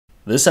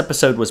This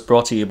episode was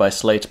brought to you by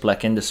Slate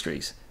Black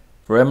Industries.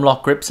 For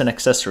M-LOK grips and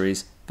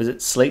accessories, visit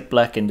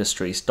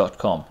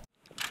slateblackindustries.com.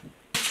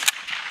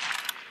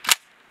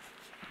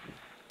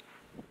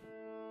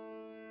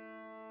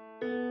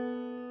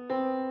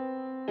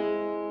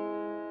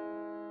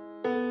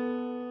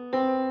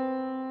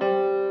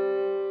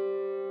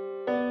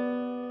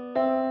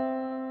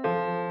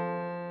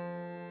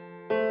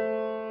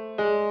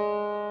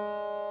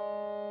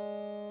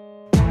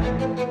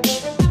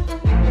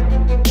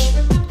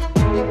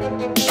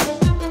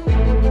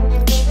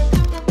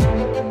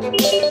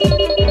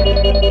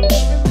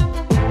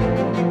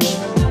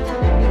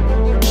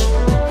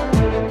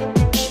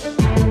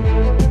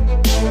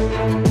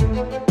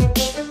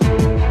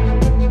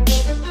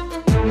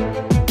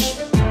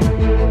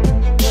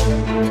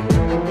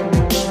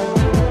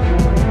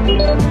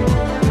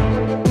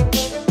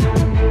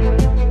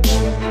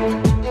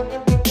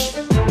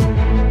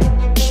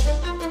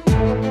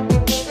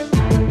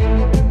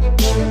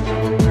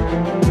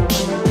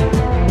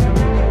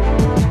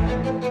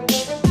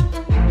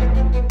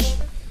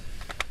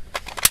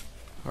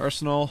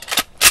 Arsenal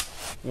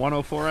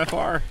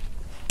 104FR.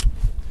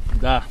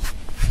 Da.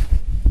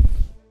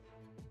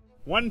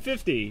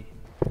 150.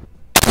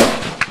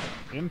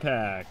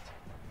 Impact.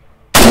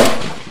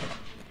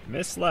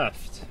 Miss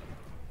left.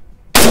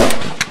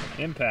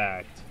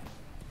 Impact.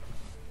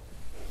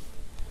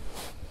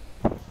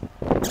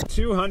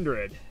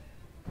 200.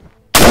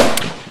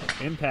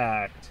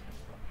 Impact.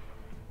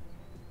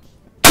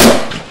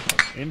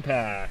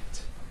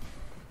 Impact.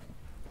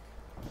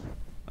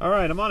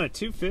 Alright, I'm on a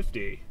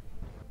 250.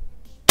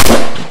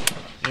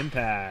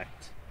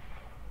 Impact.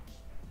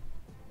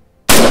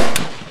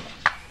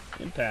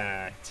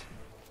 Impact.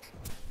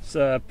 It's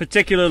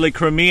particularly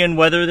Crimean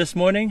weather this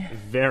morning.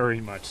 Very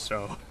much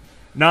so.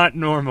 Not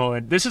normal,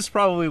 and this is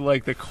probably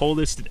like the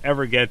coldest it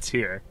ever gets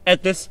here.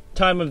 At this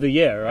time of the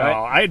year, right?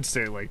 Oh, I'd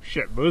say like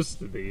shit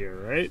most of the year,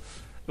 right?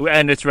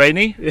 And it's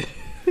rainy.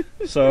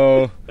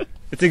 So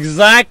it's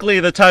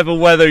exactly the type of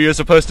weather you're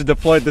supposed to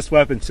deploy this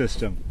weapon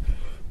system.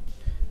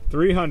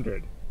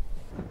 300.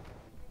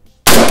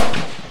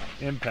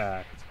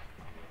 Impact.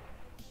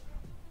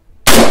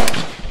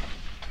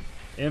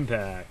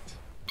 Impact.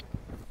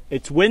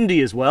 It's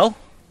windy as well.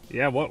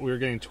 Yeah, what? We were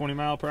getting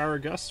 20-mile-per-hour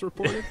gusts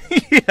reported?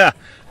 Yeah,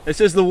 this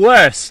is the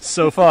worst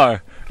so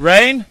far.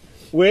 Rain,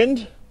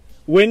 wind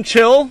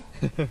chill.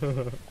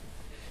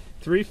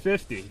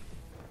 350.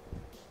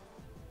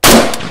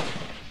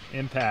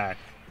 Impact.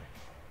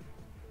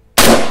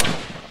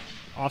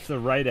 Off the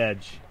right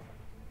edge.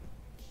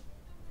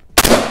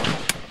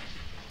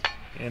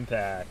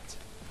 Impact.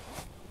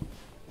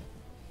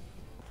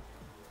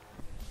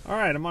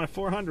 Alright, I'm on a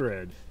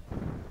 400.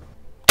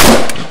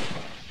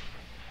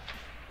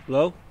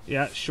 Low?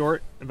 Yeah,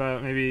 short,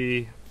 about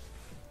maybe,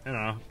 I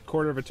don't know,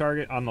 quarter of a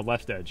target on the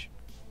left edge.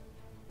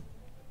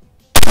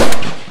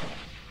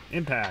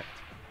 Impact.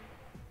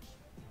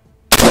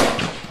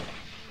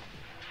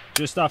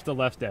 Just off the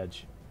left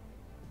edge.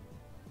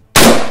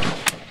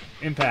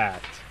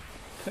 Impact.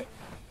 Okay.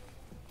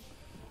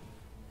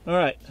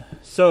 Alright,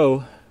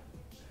 so,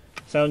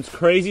 sounds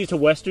crazy to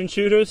Western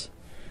shooters,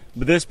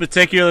 but this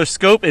particular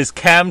scope is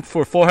cammed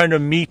for 400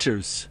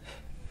 meters.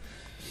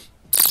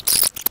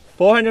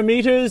 400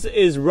 meters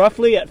is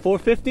roughly at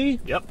 450.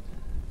 Yep.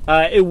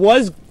 It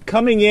was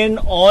coming in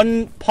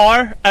on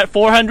par at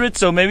 400,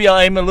 so maybe I'll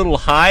aim a little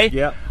high.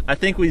 Yep. I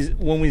think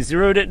when we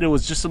zeroed it, it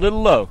was just a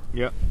little low.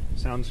 Yep.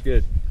 Sounds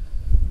good.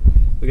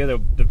 We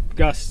got the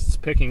gusts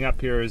picking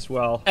up here as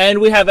well. And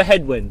we have a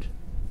headwind.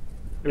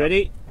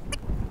 Ready?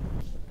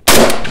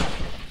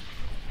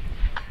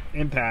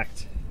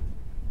 Impact.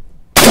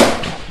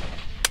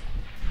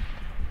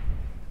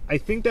 I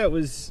think that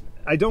was...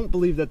 I don't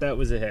believe that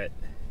was a hit.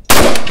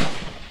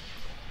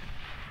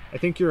 I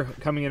think you're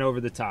coming in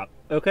over the top.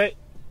 Okay.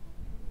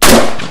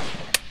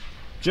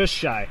 Just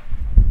shy.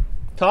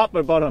 Top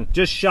or bottom?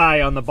 Just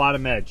shy on the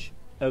bottom edge.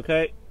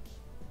 Okay.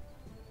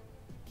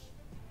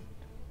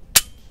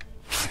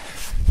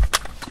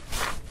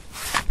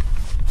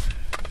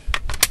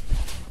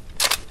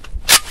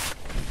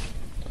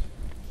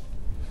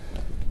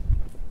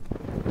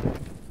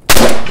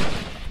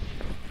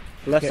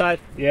 Left side?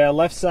 Yeah,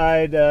 left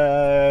side,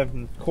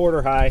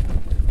 quarter high.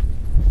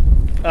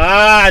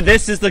 Ah,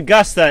 this is the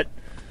gust that...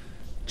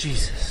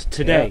 Jesus,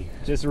 today.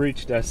 Yeah, just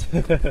reached us.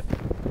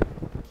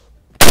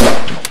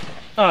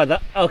 Oh,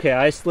 okay,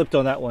 I slipped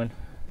on that one.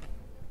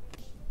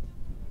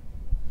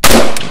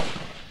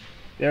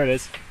 There it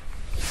is.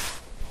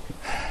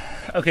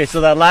 Okay,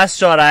 so that last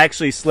shot, I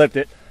actually slipped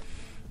it.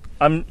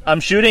 I'm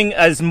shooting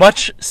as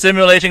much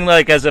simulating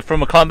like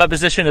from a combat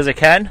position as I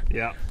can.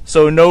 Yeah.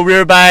 So no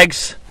rear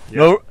bags, Yep.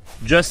 no,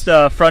 just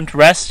front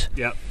rest.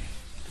 Yep.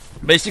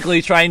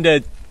 Basically trying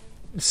to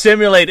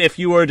simulate if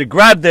you were to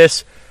grab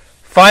this,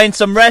 find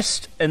some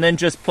rest, and then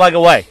just plug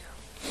away.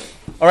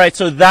 All right,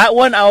 so that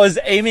one I was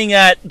aiming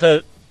at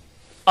the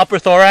upper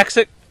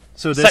thoracic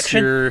So this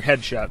section. your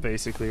headshot,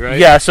 basically, right?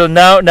 Yeah. So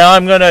now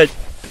I'm gonna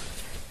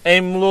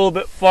aim a little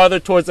bit farther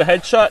towards the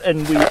headshot,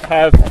 and we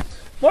have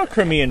more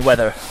Crimean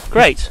weather.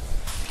 Great.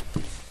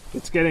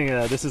 It's getting,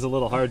 this is a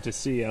little hard to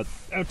see out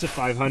to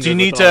 500. Do you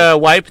need to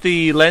wipe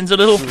the lens a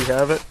little? Do we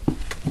have it?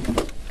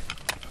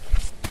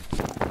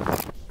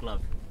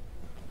 Glove.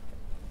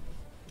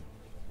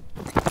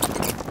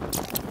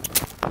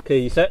 Okay,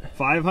 you set?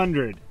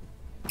 500.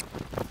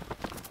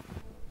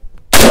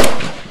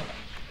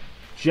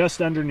 Just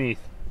underneath.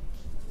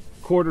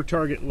 Quarter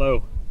target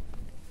low.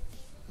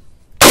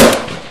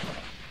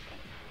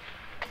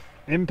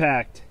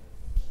 Impact.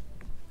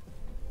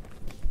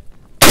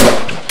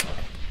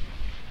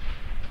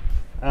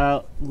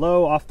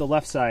 Low off the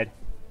left side.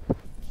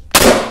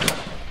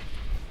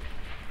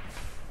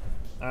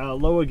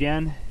 Low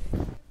again.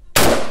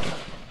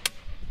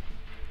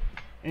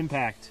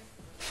 Impact.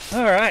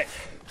 All right.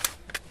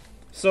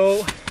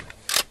 So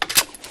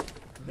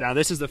now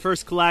this is the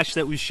first Kalash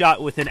that we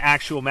shot with an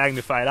actual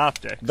magnified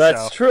optic.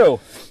 That's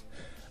true.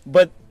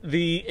 But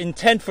the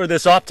intent for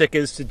this optic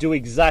is to do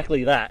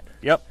exactly that.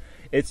 Yep.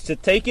 It's to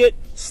take it,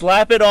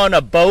 slap it on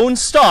a bone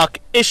stock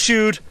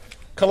issued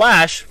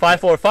Kalash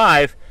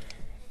 545,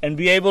 and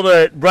be able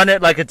to run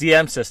it like a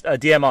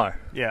DMR.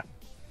 Yeah.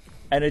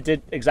 And it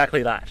did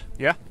exactly that.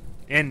 Yeah.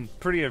 In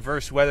pretty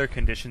adverse weather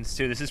conditions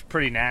too. This is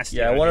pretty nasty.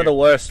 Yeah, one of the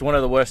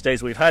worst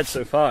days we've had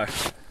so far,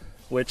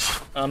 which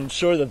I'm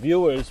sure the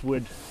viewers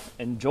would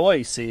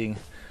enjoy seeing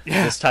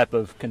this type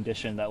of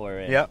condition that we're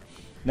in. Yep.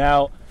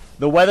 Now,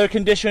 the weather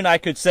condition I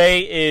could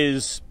say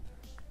is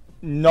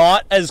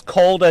not as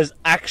cold as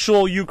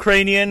actual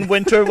Ukrainian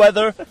winter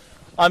weather.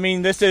 I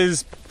mean, this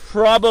is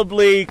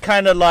probably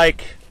kind of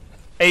like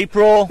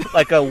April,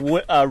 like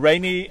a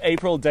rainy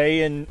April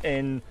day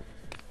in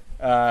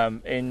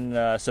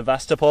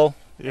Sevastopol,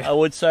 I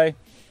would say.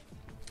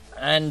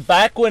 And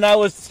back when I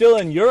was still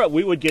in Europe,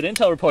 we would get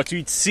intel reports.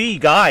 You'd see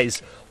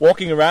guys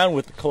walking around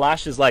with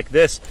Kalashes like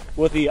this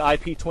with the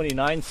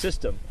IP29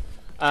 system.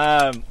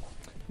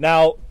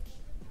 Now,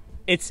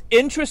 it's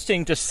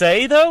interesting to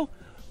say, though,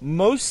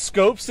 most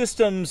scope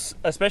systems,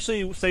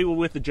 especially say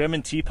with the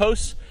German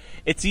T-posts,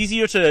 it's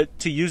easier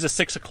to use a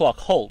 6 o'clock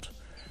hold.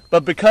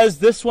 But because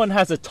this one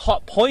has a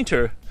top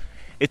pointer,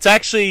 it's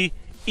actually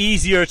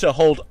easier to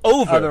hold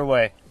over. Other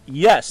way.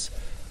 Yes.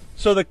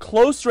 So the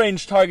close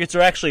range targets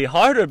are actually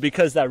harder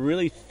because that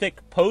really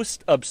thick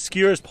post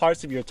obscures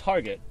parts of your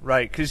target.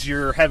 Right, because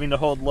you're having to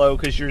hold low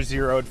because you're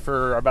zeroed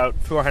for about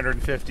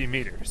 450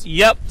 meters.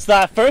 Yep. So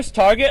that first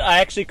target, I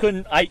actually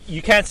couldn't.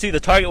 You can't see the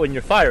target when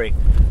you're firing.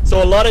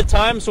 So a lot of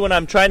times when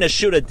I'm trying to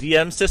shoot a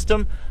DM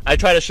system, I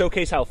try to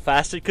showcase how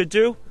fast it could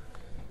do.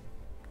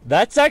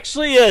 That's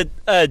actually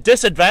a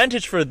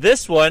disadvantage for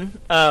this one,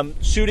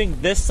 shooting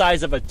this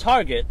size of a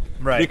target.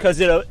 Right. Because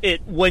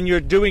it when you're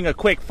doing a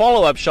quick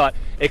follow-up shot,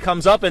 it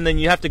comes up and then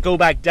you have to go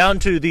back down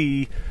to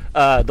the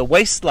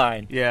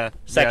waistline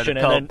section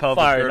and then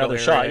fire another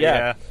shot.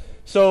 Yeah.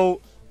 So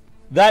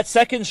that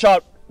second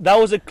shot, that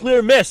was a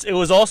clear miss. It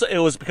was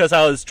because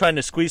I was trying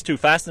to squeeze too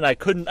fast and I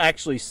couldn't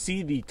actually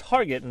see the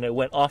target and it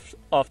went off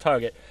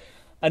target.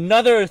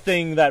 Another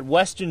thing that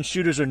Western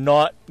shooters are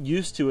not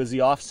used to is the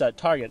offset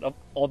target.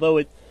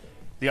 Although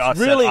the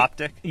offset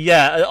optic?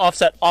 Yeah,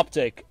 offset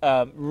optic.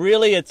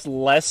 Really, it's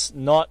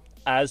not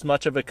as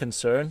much of a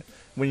concern.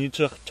 When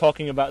you're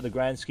talking about the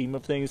grand scheme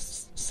of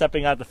things,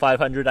 stepping out to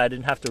 500, I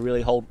didn't have to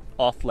really hold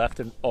off left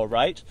or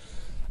right.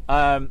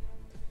 But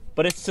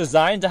it's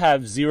designed to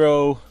have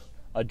zero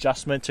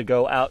adjustment to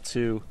go out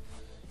to,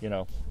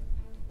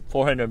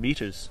 400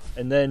 meters.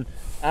 And then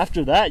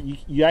after that,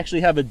 you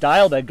actually have a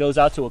dial that goes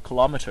out to 1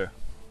 kilometer.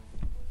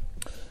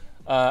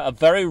 A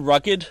very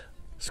rugged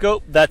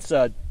scope. That's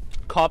a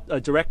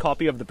direct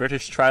copy of the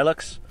British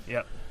Trilux.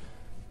 Yep.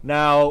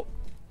 Now,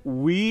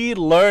 we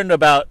learned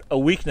about a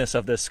weakness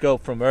of this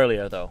scope from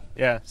earlier, though.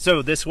 Yeah,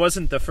 so this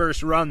wasn't the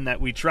first run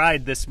that we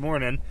tried this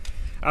morning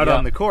out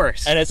on the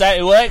course. And it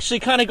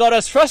actually kind of got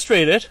us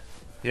frustrated.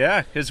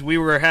 Yeah, because we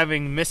were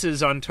having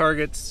misses on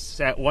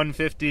targets at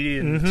 150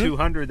 and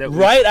 200.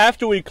 Right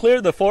after we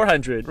cleared the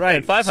 400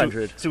 and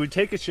 500. So we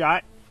take a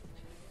shot,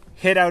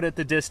 hit out at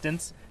the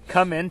distance,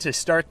 come in to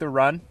start the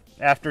run.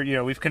 After,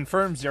 we've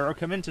confirmed zero,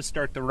 come in to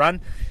start the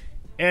run,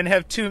 and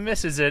have 2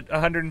 misses at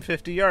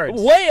 150 yards.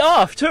 Way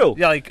off, too.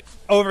 Yeah, like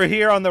over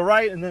here on the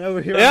right and then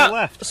over here on the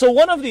left. So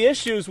one of the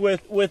issues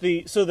with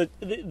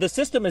the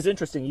system is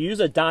interesting. You use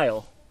a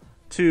dial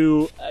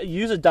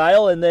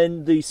and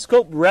then the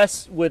scope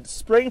rests with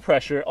spring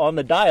pressure on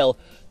the dial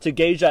to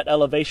gauge that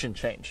elevation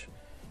change.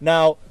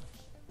 Now,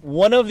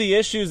 one of the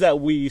issues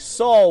that we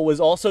saw was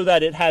also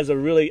that it has a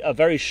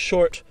very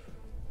short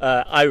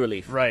eye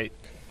relief. Right.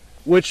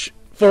 Which,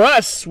 for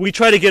us, we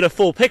try to get a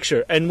full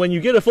picture. And when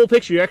you get a full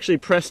picture, you're actually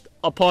pressed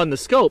upon the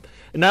scope.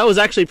 And I was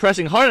actually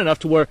pressing hard enough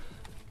to where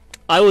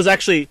I was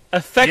actually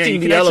affecting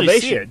the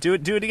elevation. See it. Do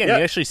it again. Yeah.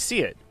 You actually see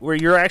it, where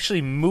you're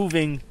actually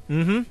moving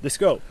the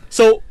scope.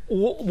 So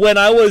when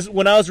I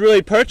was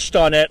really perched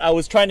on it, I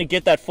was trying to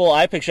get that full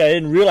eye picture. I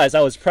didn't realize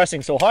I was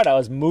pressing so hard. I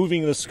was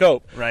moving the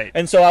scope. Right.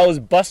 And so I was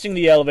busting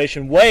the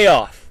elevation way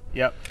off.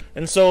 Yep.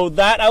 And so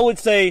that, I would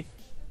say,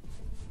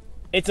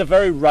 it's a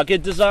very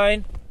rugged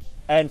design,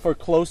 and for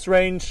close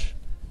range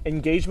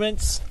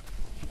engagements,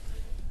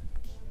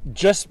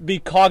 just be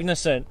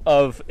cognizant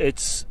of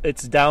its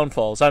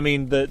downfalls. I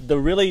mean,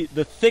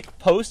 the thick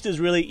post is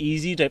really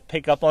easy to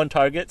pick up on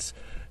targets,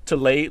 to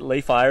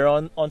lay fire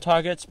on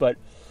targets, but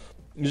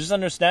you just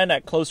understand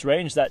at close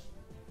range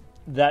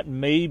that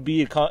may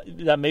be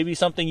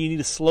something you need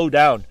to slow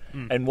down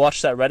and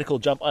watch that reticle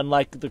jump,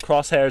 unlike the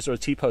crosshairs or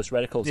T-post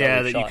reticles.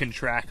 Yeah, that you can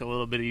track a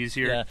little bit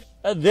easier.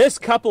 Yeah. This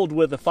coupled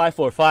with the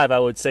 545, I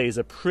would say, is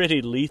a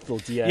pretty lethal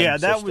DM. Yeah,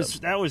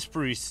 system. that was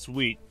pretty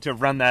sweet to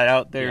run that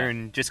out there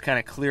and just kind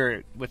of clear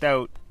it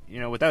without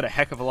a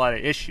heck of a lot of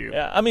issue.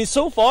 Yeah, I mean,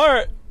 so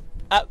far,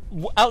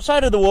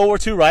 outside of the World War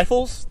II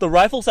rifles, the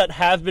rifles that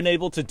have been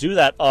able to do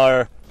that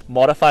are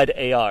modified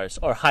ARs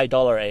or high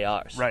dollar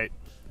ARs. Right.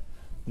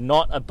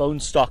 Not a bone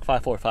stock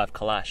 545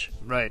 Kalash.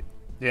 Right.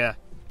 Yeah.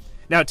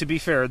 Now, to be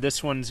fair,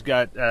 this one's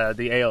got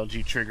the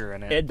ALG trigger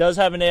in it. It does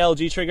have an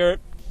ALG trigger,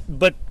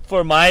 but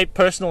for my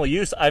personal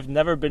use, I've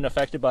never been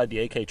affected by the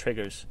AK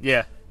triggers.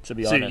 Yeah. To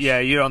be honest. Yeah,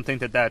 you don't think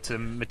that that's a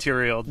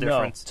material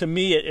difference? No, to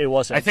me, it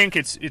wasn't. I think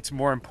it's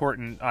more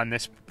important on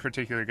this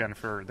particular gun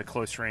for the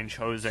close range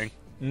hosing.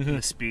 Mm-hmm.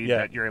 The speed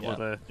that you're able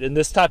to... In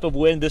this type of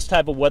wind, this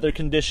type of weather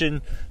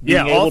condition...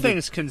 all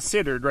things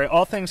considered, right?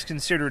 All things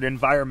considered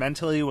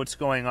environmentally, what's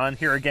going on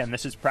here, again,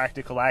 this is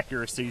practical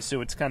accuracy,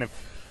 so it's kind of...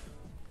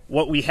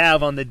 What we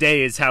have on the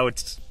day is how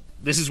it's...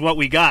 This is what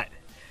we got.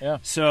 Yeah.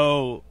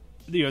 So,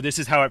 this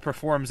is how it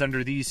performs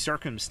under these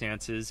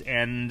circumstances,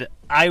 and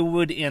I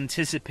would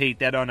anticipate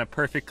that on a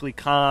perfectly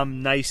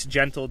calm, nice,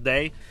 gentle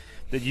day,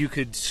 that you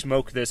could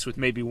smoke this with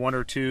maybe 1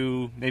 or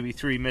 2, maybe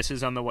 3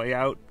 misses on the way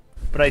out.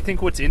 But I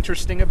think what's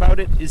interesting about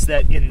it is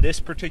that in this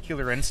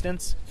particular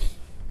instance,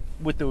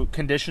 with the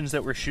conditions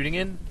that we're shooting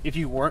in, if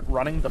you weren't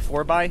running the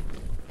 4x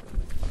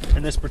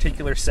in this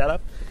particular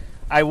setup,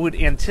 I would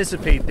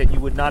anticipate that you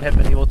would not have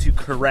been able to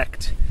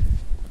correct.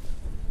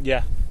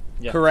 Yeah.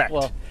 Correct.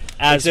 Well,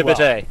 Exhibit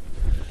A.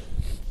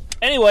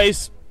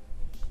 Anyways,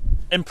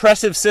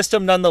 impressive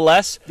system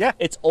nonetheless. Yeah.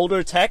 It's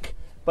older tech,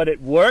 but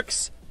it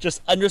works.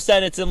 Just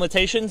understand its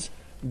limitations.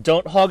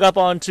 Don't hog up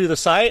onto the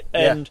sight,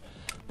 and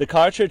the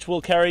cartridge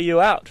will carry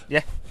you out.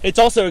 Yeah. It's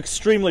also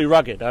extremely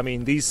rugged. I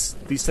mean, these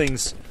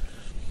things,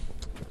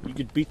 you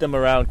could beat them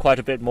around quite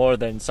a bit more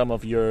than some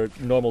of your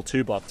normal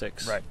tube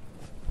optics. Right.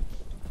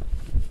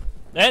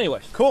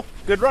 Anyway. Cool.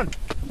 Good run.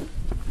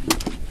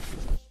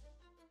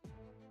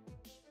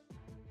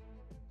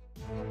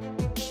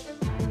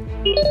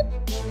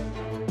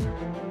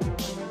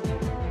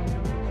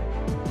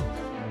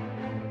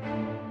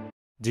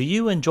 Do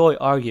you enjoy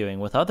arguing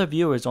with other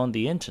viewers on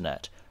the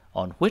internet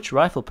on which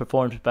rifle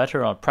performs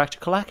better on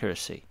practical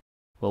accuracy?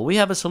 Well, we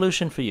have a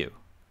solution for you.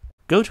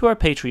 Go to our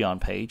Patreon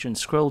page and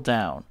scroll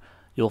down.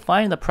 You'll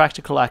find the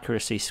practical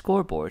accuracy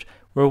scoreboard,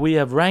 where we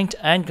have ranked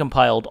and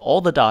compiled all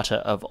the data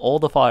of all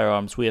the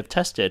firearms we have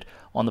tested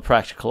on the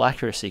practical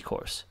accuracy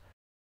course.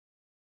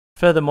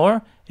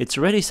 Furthermore, it's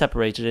already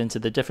separated into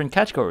the different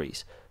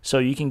categories, so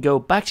you can go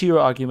back to your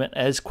argument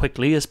as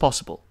quickly as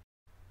possible.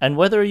 And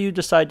whether you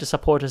decide to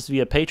support us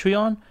via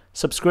Patreon,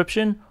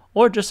 subscription,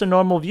 or just a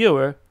normal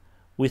viewer,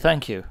 we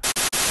thank you.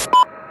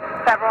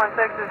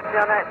 716 is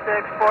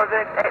 096, 4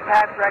 Vic, 8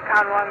 packs, red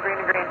con 1, green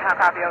and green. How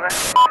copy, over?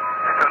 096,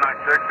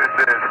 this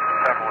is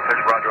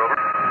 716, roger, over.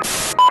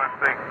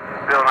 16,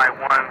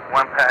 091,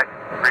 1 pack,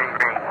 green,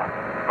 green,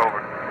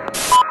 over.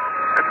 This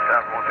is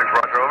 716,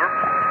 roger, over.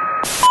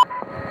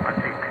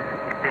 16,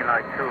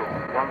 1592,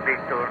 1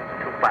 Victor,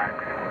 2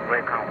 packs,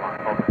 red con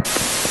 1, over.